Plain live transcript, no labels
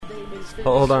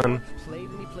Hold on.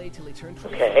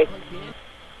 Okay.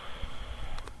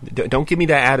 Don't give me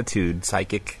that attitude,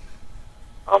 psychic.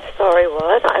 I'm sorry,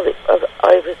 what? I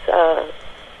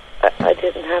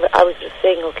didn't have it. I was just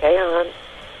saying, okay, hon.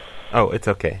 Oh, it's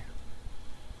okay.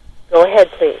 Go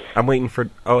ahead, please. I'm waiting for...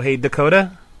 Oh, hey,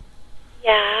 Dakota?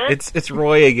 Yeah? It's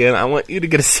Roy again. I want you to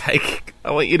get a psychic...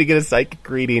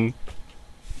 reading.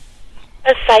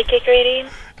 A psychic reading?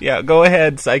 Yeah, go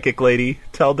ahead, psychic lady.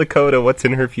 Tell Dakota what's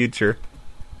in her future.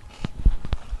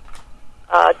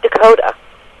 Dakota.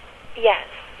 Yes.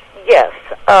 Yes.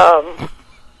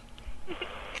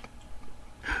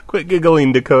 Quit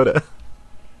giggling, Dakota.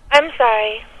 I'm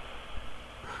sorry.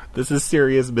 This is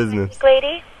serious business.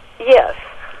 Lady? Yes.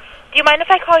 Do you mind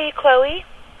if I call you Chloe?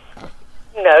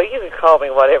 No, you can call me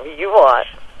whatever you want.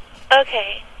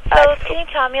 Okay. So, can you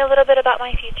tell me a little bit about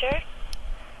my future?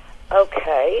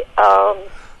 Okay.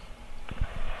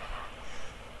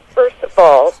 First of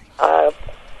all,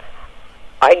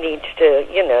 I need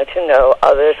to know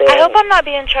other than... I hope I'm not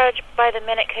being charged by the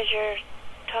minute because you're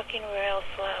talking real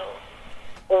slow.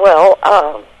 Well,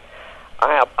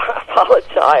 I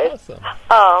apologize.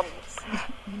 Awesome.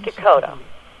 Dakota,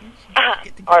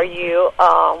 are you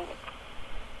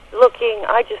looking?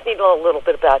 I just need to know a little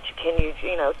bit about you. Can you,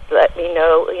 let me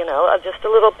know, just a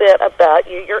little bit about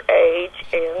you, your age,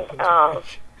 and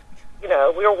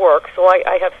your work, so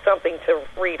I have something to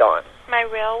read on. My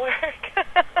real work?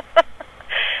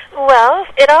 Well,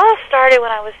 it all started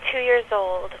when I was 2 years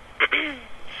old.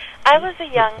 I was a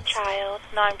young child.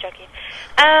 No, I'm joking.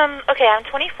 Okay, I'm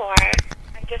 24.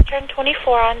 I just turned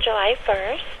 24 on July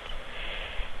 1st.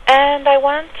 And I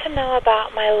want to know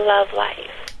about my love life.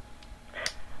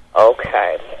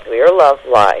 Okay, your love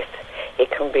life. It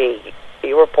can be,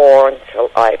 you were born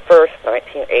July 1st,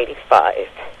 1985.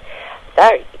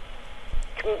 That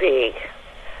can be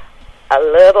a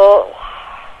little,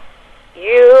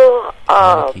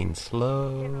 Walking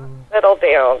slow. Settle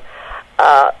down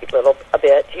a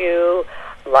bit. You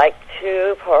like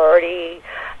to party,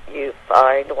 you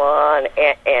find one,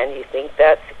 and you think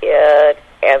that's it,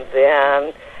 and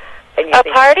then... And you a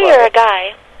party or a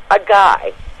guy? A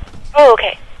guy. Oh,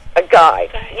 okay. A guy,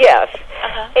 Sorry. yes.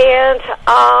 Uh-huh. And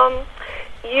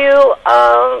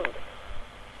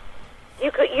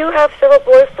you have several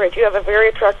boyfriends. You have a very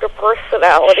attractive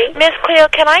personality. Miss Cleo,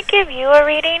 can I give you a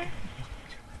reading?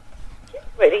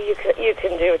 Sweetie, you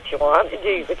can do what you want.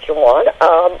 Do what you want.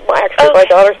 Actually, my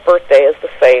daughter's birthday is the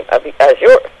same as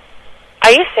yours.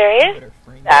 Are you serious?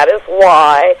 That is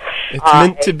why. It's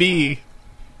meant to be.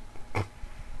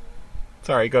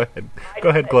 Sorry, go ahead. Go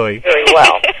ahead, Chloe. Very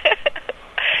well.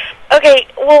 Okay,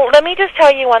 well, let me just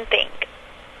tell you one thing.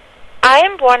 I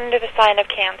am born under the sign of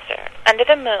Cancer, under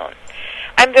the moon.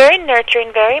 I'm very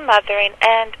nurturing, very mothering,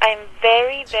 and I'm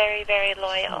very, very, very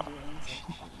loyal.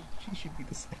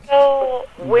 So,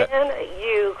 when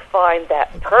you find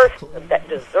that person that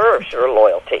deserves your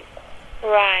loyalty.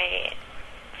 Right.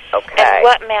 Okay. And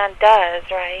what man does,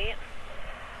 right?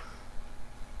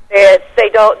 It's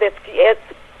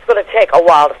going to take a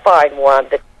while to find one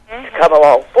to come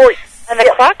along for you. And the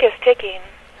clock is ticking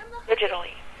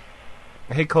digitally.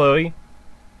 Hey, Chloe.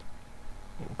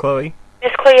 Chloe?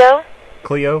 Miss Cleo?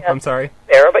 Cleo, yes. I'm sorry.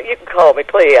 Sarah, but you can call me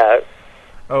Cleo.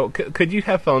 Oh, could you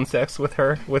have phone sex with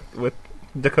her, with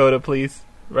Dakota, please,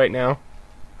 right now?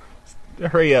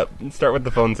 Hurry up and start with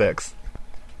the phone sex.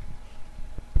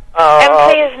 And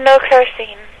please, no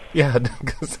cursing. Yeah.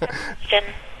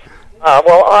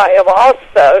 Well, I am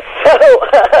also,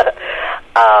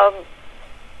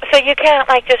 so you can't,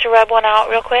 just rub one out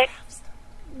real quick?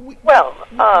 Well,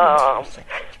 I'm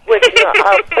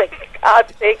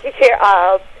thinking here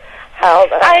of how...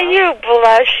 Are you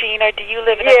blushing, or do you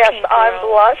live in a pink Yes, I'm room?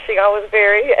 blushing. I was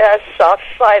very shocked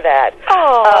by that.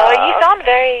 Oh, you sound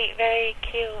very, very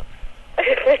cute.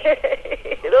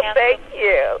 Thank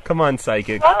you. Come on,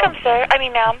 psychic. Welcome, sir. I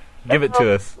mean, ma'am. Give it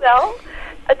to us. Well,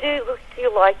 do you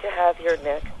like to have your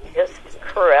neck just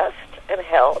caressed and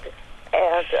held?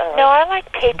 And no, I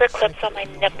like paper clips on my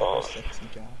nipples.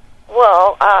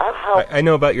 Well, I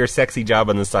know about your sexy job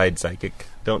on the side, psychic.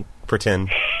 Don't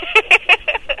pretend.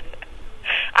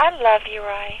 I love you,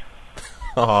 Roy.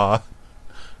 Aw.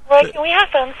 Roy, can we have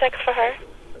phone sex for her?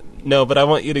 No, but I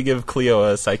want you to give Cleo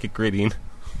a psychic reading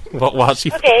while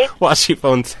she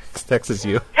phone texts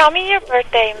you. Tell me your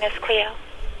birthday, Miss Cleo.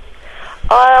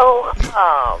 Oh,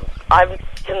 I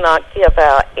cannot give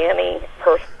out any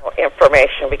personal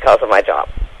information because of my job.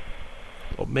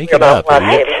 Well, make it up. You're not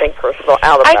allowed to get anything personal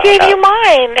out about I gave you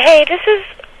mine. Hey,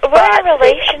 we're in a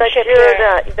relationship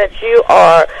here. That you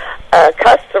are a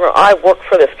customer. I work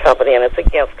for this company, and it's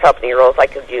against company rules. I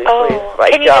could usually my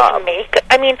can you job. just make?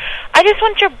 I mean, I just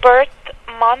want your birth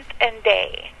month and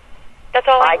day. That's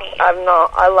all I need. I'm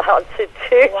not allowed to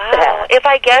do that. If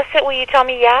I guess it, will you tell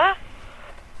me yeah?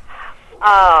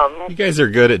 You guys are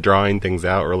good at drawing things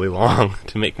out really long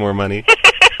to make more money.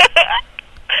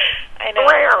 I know.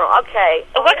 Okay.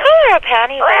 What color of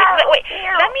panties? Wait,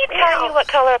 let me tell you what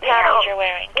color of panties you're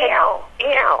wearing.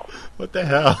 What the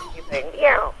hell?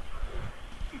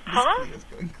 Huh?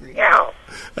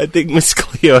 I think Miss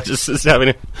Cleo just is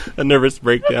having a nervous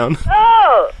breakdown.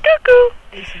 Oh, cuckoo.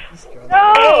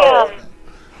 No. Hey,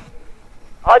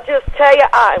 I'll just tell you,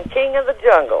 I'm king of the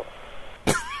jungle.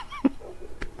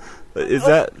 Is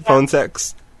that phone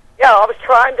sex? Yeah, I was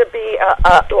trying to be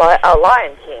a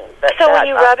lion king. But so were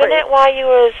you rubbing it while you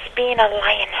was being a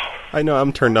lioness? I know,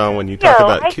 I'm turned on when you talk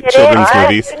about children's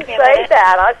movies. I didn't say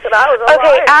that. I said I was a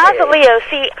lion as king. a Leo,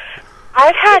 see,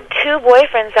 I've had 2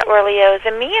 boyfriends that were Leos,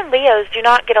 and me and Leos do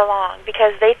not get along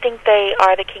because they think they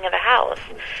are the king of the house.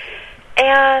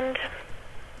 And,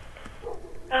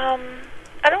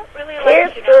 I don't really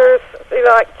like Cancers do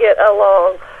not get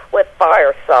along with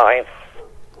fire signs.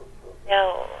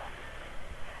 No,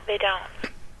 they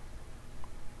don't.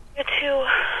 You're too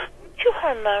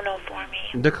hormonal for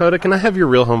me. Dakota, can I have your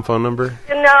real home phone number?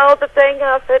 You know, the thing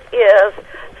of it is,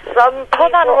 some people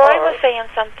Hold on, Roy was saying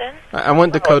something. I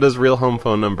want Dakota's real home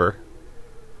phone number.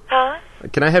 Huh?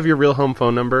 Can I have your real home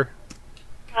phone number?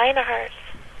 Mine or hers?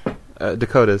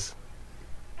 Dakota's.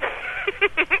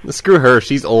 Screw her,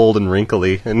 she's old and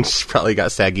wrinkly, and she's probably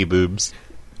got saggy boobs.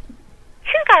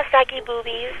 She's got saggy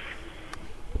boobies.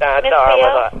 No, I'm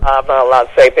not allowed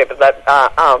to say people that,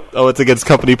 Oh, it's against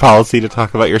company policy to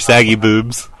talk about your saggy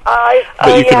boobs.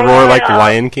 But you can roar like the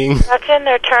Lion King. That's in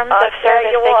their terms of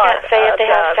service. They can't say if they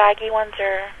have saggy ones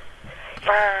or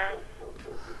firm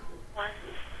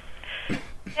ones.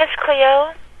 Miss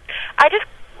Cleo,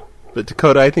 But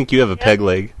Dakota, I think you have a peg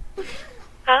leg.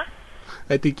 Huh?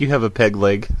 I think you have a peg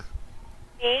leg.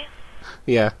 Me?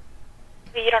 Yeah.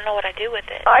 But you don't know what I do with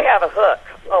it. I have a hook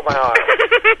on my arm.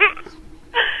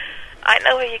 I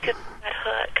know where you could put that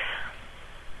hook.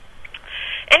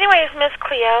 Anyways, Miss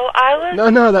Cleo, I was...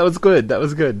 No, that was good. That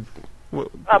was good.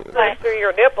 I'm putting through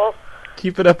your nipple.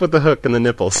 Keep it up with the hook and the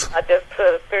nipples. I just put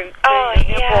it through your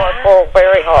nipple and pull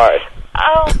very hard.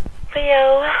 Oh,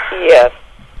 Cleo. Yes.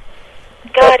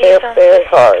 God, you sound very so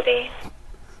hard. sexy.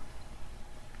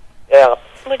 Yeah.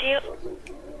 Would you...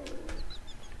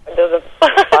 Does it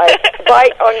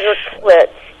bite on your clit?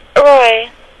 Roy.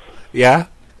 Yeah?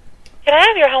 Can I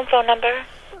have your home phone number?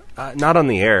 Not on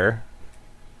the air.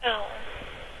 Oh.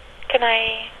 Can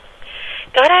I...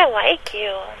 God, I like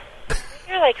you.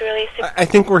 You're like really super... I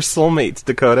think we're soulmates,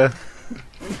 Dakota.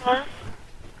 Huh?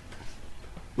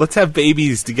 Let's have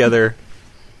babies together.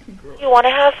 You want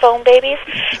to have phone babies?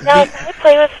 Now, can I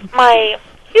play with my...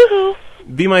 Yoo-hoo.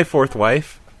 Be my 4th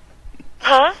wife.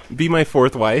 Huh? Be my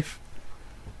 4th wife.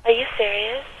 Are you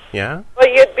serious? Yeah? Well,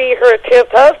 you'd be her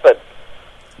 10th husband.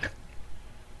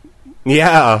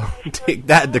 Yeah. Take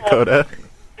that, Dakota.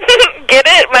 Get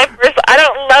it? My first... I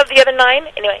don't love the other 9.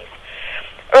 Anyways.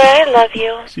 Roy, I love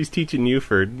you. She's teaching you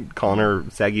for calling her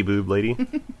saggy boob lady.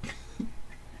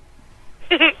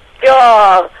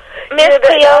 Yeah. Miss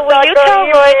Cleo, will you tell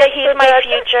Roy that he's my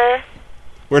future?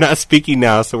 We're not speaking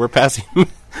now, so we're passing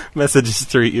messages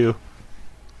through you.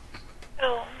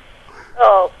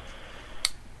 Oh.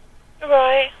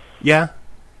 Roy? Yeah?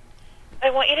 I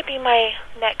want you to be my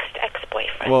next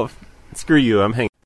ex-boyfriend. Well, screw you. I'm hanging.